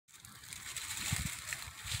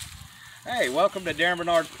Hey, welcome to Darren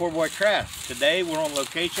Bernard's Poor Boy Crafts. Today we're on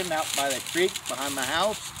location out by the creek behind my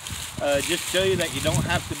house. Just to show you that you don't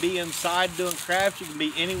have to be inside doing crafts. You can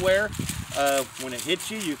be anywhere. When it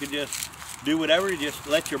hits you, you can just do whatever. You just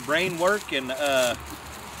let your brain work and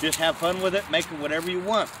just have fun with it, make it whatever you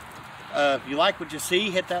want. If you like what you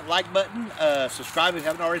see, hit that like button. Subscribe if you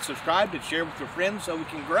haven't already subscribed, and share with your friends so we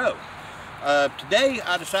can grow. Today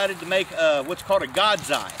I decided to make what's called a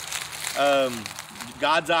God's Eye.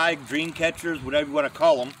 God's Eye, Dreamcatchers, whatever you want to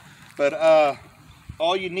call them. But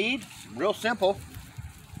all you need, real simple,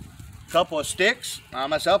 a couple of sticks.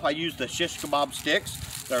 Myself, I use the shish kebab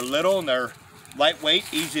sticks. They're little and they're lightweight,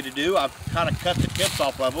 easy to do. I've kind of cut the tips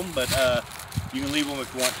off of them, but you can leave them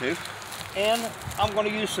if you want to. And I'm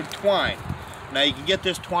going to use some twine. Now you can get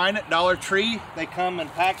this twine at Dollar Tree. They come in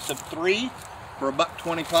packs of 3 for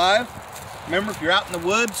 $1.25. Remember, if you're out in the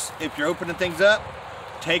woods, if you're opening things up,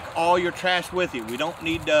 take all your trash with you. We don't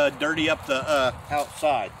need to dirty up the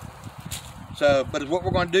outside. So, but what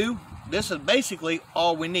we're going to do, this is basically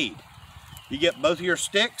all we need. You get both of your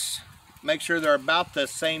sticks, make sure they're about the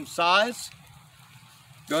same size.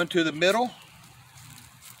 Go into the middle,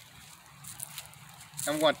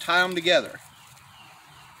 and we're going to tie them together.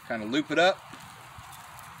 Kind of loop it up.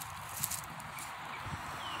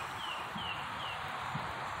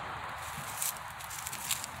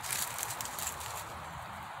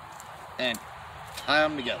 And tie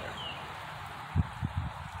them together.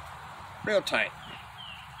 Real tight.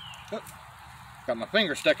 Oh, got my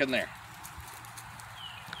finger stuck in there.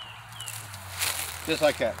 Just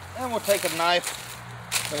like that. And we'll take a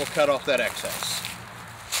knife and we'll cut off that excess.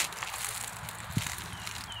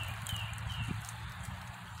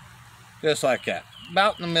 Just like that.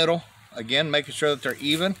 About in the middle. Again, making sure that they're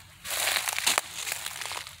even.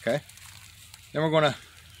 Okay. Then we're going to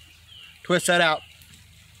twist that out.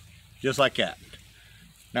 Just like that.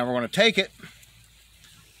 Now we're going to take it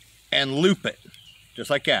and loop it, just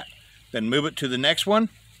like that. Then move it to the next one,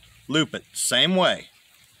 loop it, same way.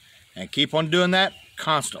 And keep on doing that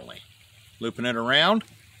constantly. Looping it around,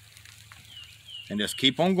 and just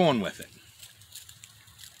keep on going with it.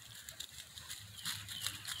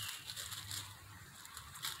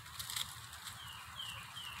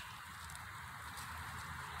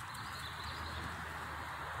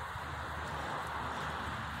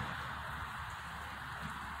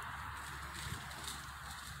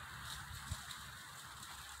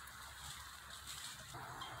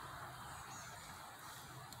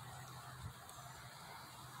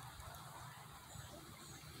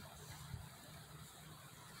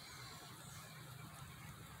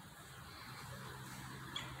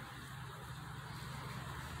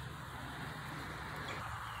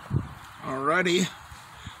 Alrighty,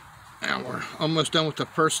 now we're almost done with the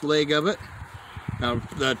first leg of it. Now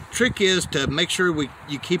the trick is to make sure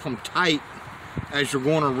you keep them tight as you're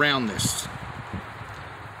going around this.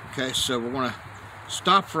 Okay, so we're going to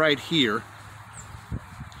stop right here.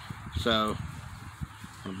 So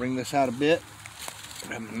I'm going to bring this out a bit,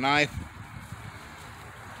 grab a knife,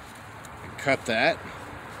 and cut that.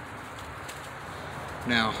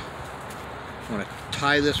 Now I'm going to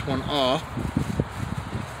tie this one off.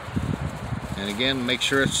 And again, make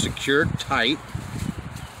sure it's secured tight.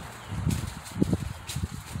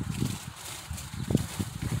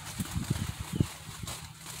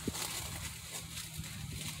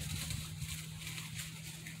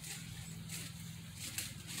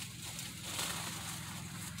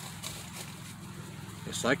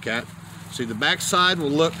 Just like that. See, the back side will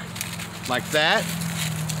look like that,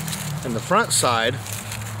 and the front side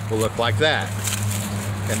will look like that.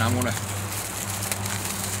 And I'm going to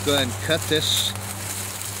go ahead and cut this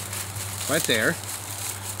right there.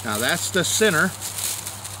 Now that's the center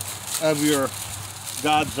of your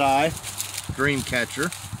God's Eye Dreamcatcher.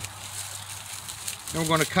 And we're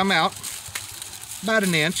going to come out about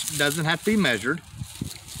 1 inch. It doesn't have to be measured.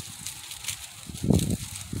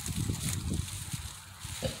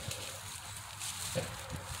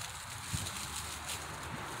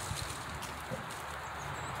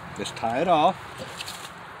 Just tie it off.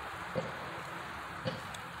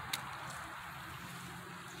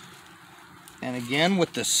 And again,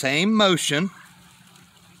 with the same motion,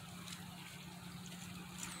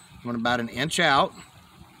 I'm going about 1 inch out.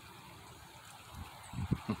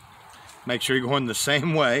 Make sure you're going the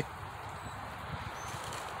same way.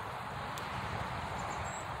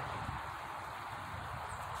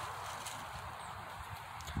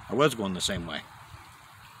 I was going the same way.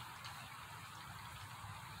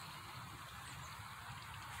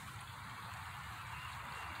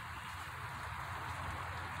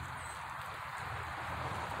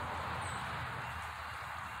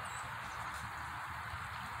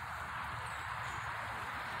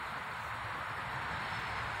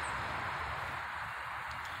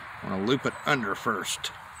 I'm going to loop it under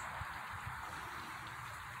first.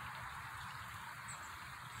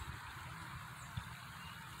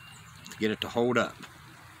 To get it to hold up.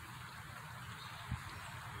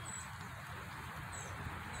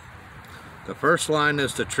 The first line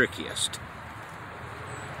is the trickiest.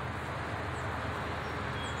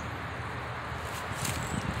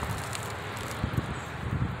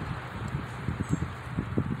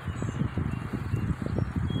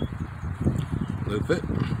 Loop it.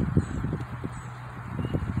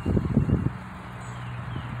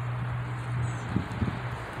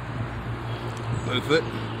 Loop it.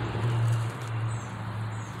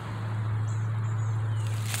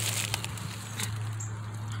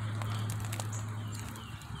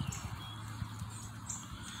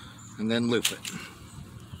 And then loop it.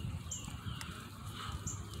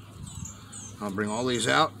 I'll bring all these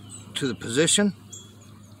out to the position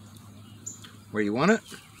where you want it.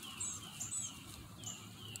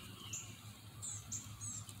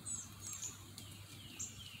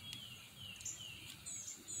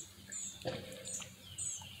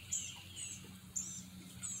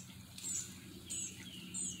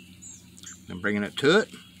 And bringing it to it.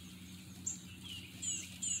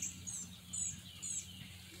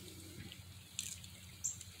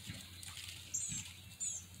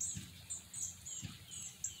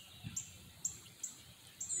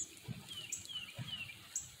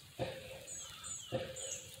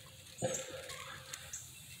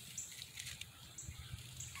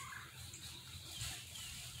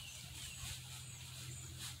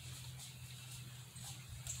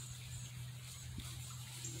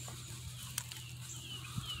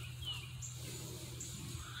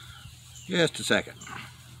 Just a second.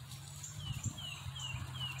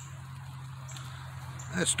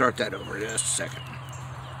 Let's start that over just a second.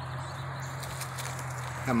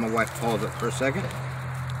 Have my wife pause it for a second.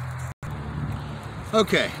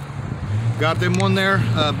 Okay, got them on there.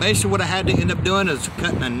 Basically what I had to end up doing is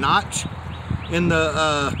cutting a notch in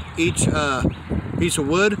the each piece of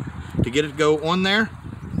wood to get it to go on there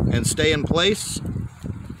and stay in place.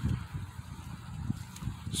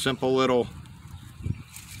 Simple little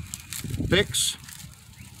fix.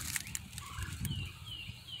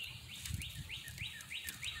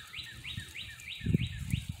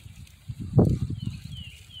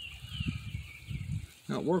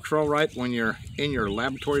 Now it works all right when you're in your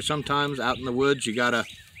laboratory sometimes, out in the woods,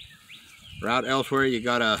 or out elsewhere, you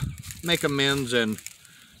gotta make amends and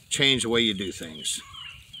change the way you do things.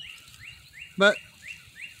 But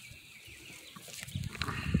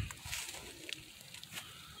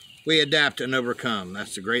we adapt and overcome.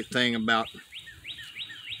 That's the great thing about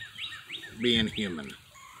being human.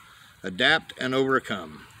 Adapt and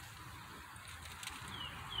overcome.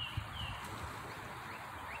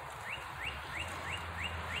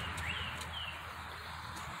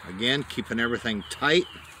 Again, keeping everything tight.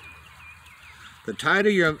 The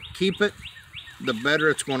tighter you keep it, the better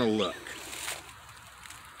it's going to look.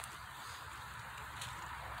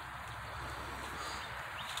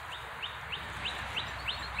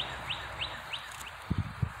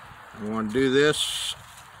 We want to do this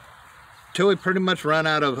till we pretty much run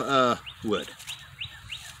out of wood.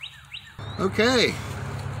 Okay,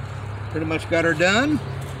 pretty much got her done.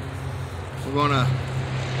 We're going to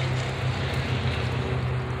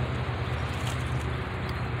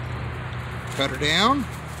cut her down.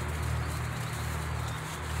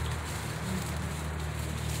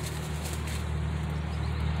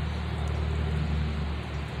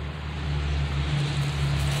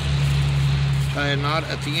 Tie a knot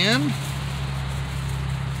at the end.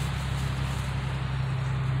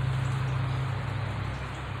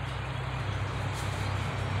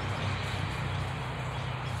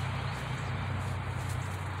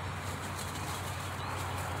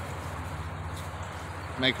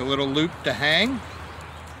 Make a little loop to hang.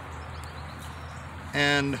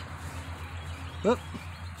 And whoop.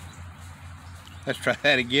 Let's try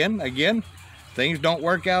that again. Again, things don't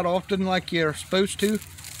work out often like you're supposed to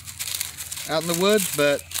out in the woods,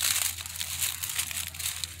 but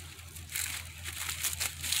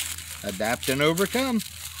adapt and overcome.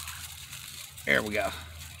 There we go.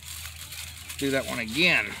 Do that one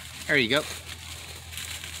again. There you go.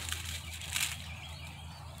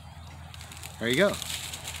 There you go.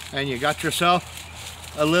 And you got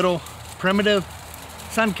yourself a little primitive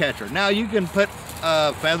sun catcher. Now you can put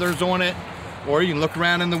feathers on it, or you can look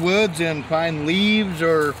around in the woods and find leaves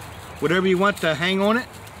or whatever you want to hang on it.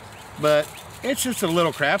 But it's just a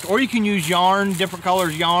little craft. Or you can use yarn, different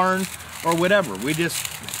colors yarn, or whatever. We just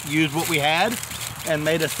used what we had and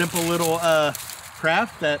made a simple little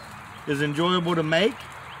craft that is enjoyable to make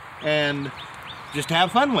and just to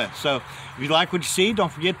have fun with. So if you like what you see,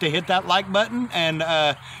 don't forget to hit that like button and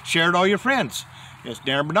share it to all your friends. It's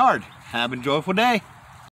Darren Bernard. Have a joyful day.